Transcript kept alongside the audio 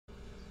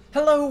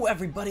Hello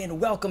everybody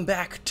and welcome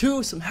back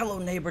to some Hello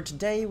Neighbor.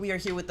 Today we are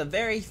here with a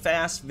very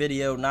fast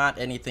video, not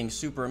anything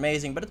super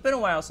amazing, but it's been a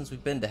while since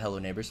we've been to Hello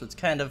Neighbor, so it's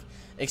kind of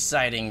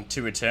exciting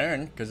to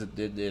return because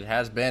it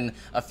has been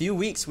a few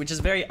weeks, which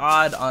is very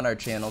odd on our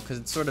channel because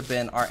it's sort of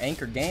been our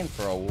anchor game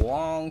for a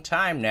long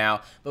time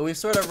now, but we've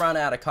sort of run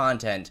out of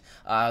content.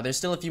 There's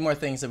still a few more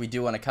things that we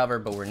do want to cover,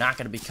 but we're not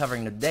going to be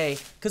covering today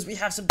because we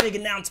have some big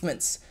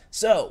announcements.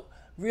 So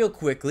real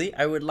quickly,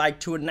 I would like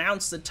to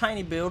announce that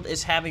Tiny Build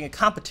is having a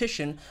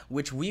competition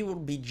which we will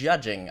be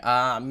judging.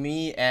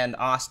 Me and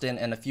Austin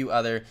and a few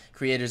other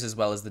creators as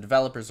well as the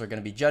developers are going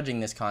to be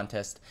judging this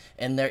contest,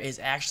 and there is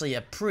actually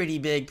a pretty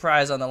big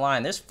prize on the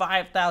line. There's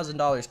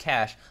 $5,000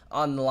 cash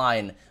on the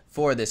line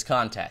for this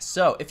contest.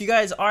 So if you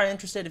guys are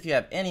interested, if you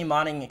have any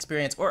modding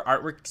experience or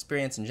artwork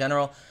experience in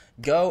general,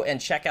 go and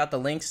check out the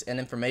links and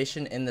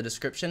information in the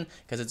description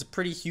because it's a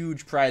pretty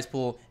huge prize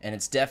pool and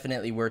it's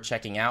definitely worth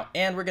checking out.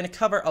 And we're going to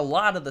cover a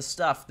lot of the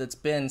stuff that's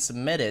been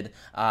submitted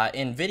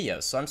in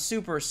videos. So I'm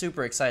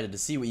super excited to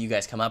see what you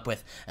guys come up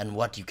with and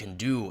what you can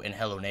do in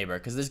Hello Neighbor,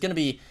 because there's going to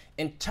be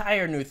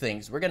entire new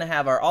things. We're going to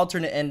have our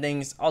alternate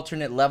endings,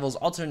 alternate levels,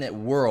 alternate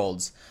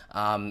worlds,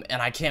 and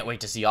I can't wait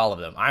to see all of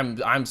them.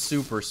 I'm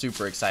super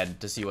excited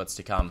to see what's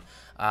to come.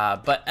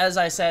 But as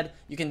I said,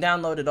 you can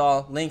download it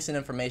all. Links and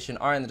information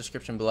are in the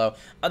description below.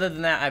 Other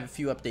than that, I have a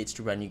few updates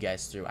to run you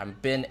guys through. I've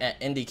been at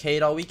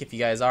Indiecade all week. If you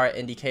guys are at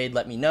Indiecade,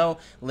 let me know.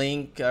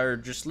 Link or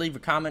just leave a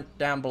comment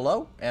down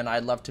below, and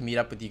I'd love to meet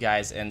up with you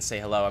guys and say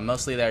hello. I'm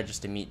mostly there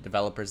just to meet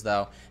developers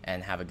though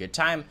and have a good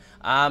time.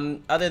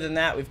 Other than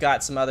that, we've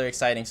got some other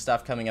exciting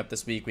stuff coming up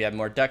this week. We have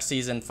more duck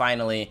season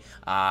finally,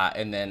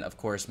 and then of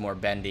course more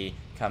Bendy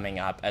coming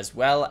up, as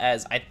well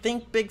as I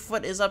think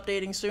Bigfoot is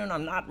updating soon.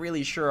 I'm not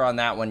really sure on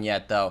that one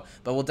yet though,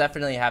 but we'll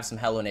definitely have some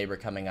Hello Neighbor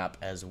coming up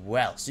as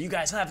well. So you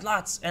guys have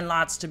lots and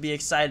lots to be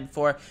excited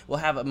for. We'll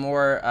have a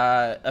more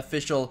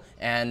official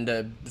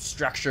and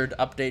structured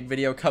update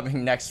video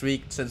coming next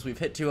week since we've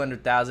hit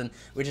 200,000,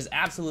 which is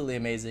absolutely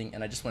amazing,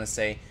 and I just want to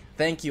say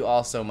thank you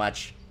all so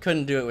much.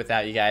 Couldn't do it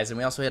without you guys. And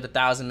we also hit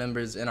 1,000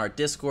 members in our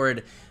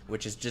Discord,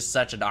 which is just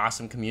such an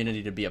awesome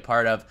community to be a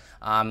part of.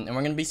 And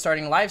we're going to be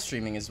starting live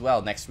streaming as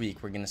well next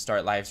week. We're going to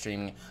start live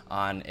streaming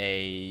on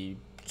a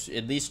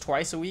at least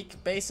twice a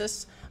week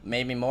basis,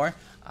 maybe more.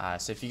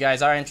 So if you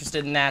guys are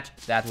interested in that,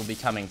 that will be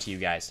coming to you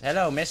guys.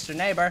 Hello, Mr.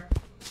 Neighbor.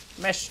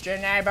 Mr.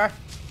 Neighbor.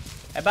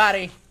 Hey,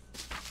 buddy.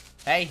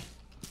 Hey.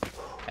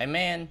 Hey,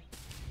 man.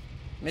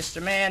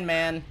 Mr.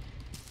 Man.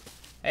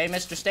 Hey,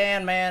 Mr.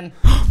 Stan Man.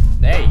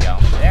 There you go.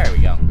 There we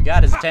go. We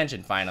got his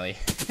attention finally.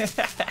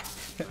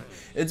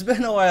 It's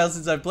been a while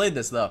since I've played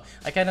this though.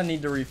 I kind of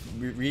need to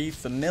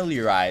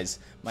re-familiarize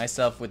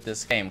myself with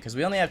this game because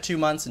we only have 2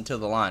 months until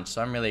the launch, so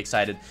I'm really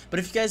excited. But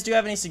if you guys do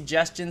have any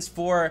suggestions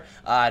for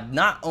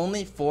not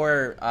only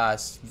for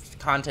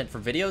content for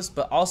videos,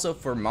 but also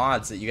for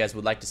mods that you guys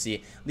would like to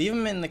see, leave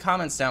them in the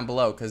comments down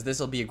below, because this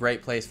will be a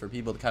great place for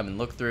people to come and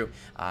look through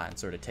and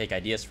sort of take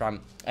ideas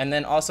from. And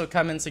then also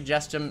come and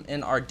suggest them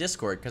in our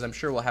Discord, because I'm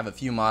sure we'll have a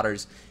few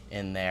modders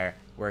in there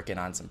working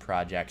on some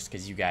projects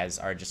because you guys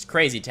are just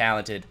crazy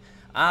talented.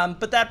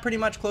 But that pretty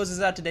much closes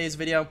out today's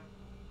video.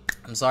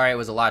 I'm sorry it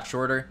was a lot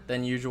shorter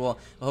than usual.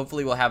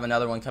 Hopefully we'll have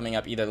another one coming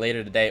up either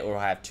later today or we'll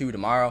have 2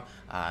 tomorrow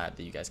that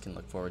you guys can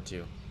look forward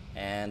to.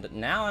 And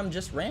now I'm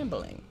just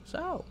rambling.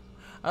 So,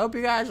 I hope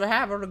you guys are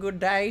having a good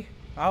day.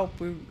 I hope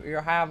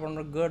you're having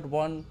a good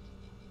one.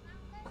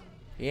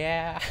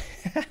 Yeah.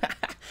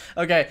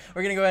 Okay,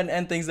 we're gonna go ahead and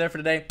end things there for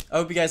today. I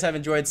hope you guys have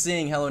enjoyed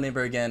seeing Hello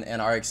Neighbor again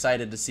and are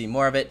excited to see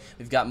more of it.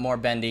 We've got more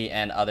Bendy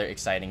and other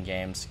exciting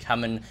games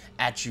coming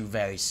at you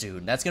very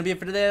soon. That's gonna be it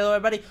for today,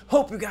 everybody.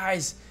 Hope you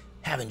guys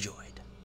have enjoyed.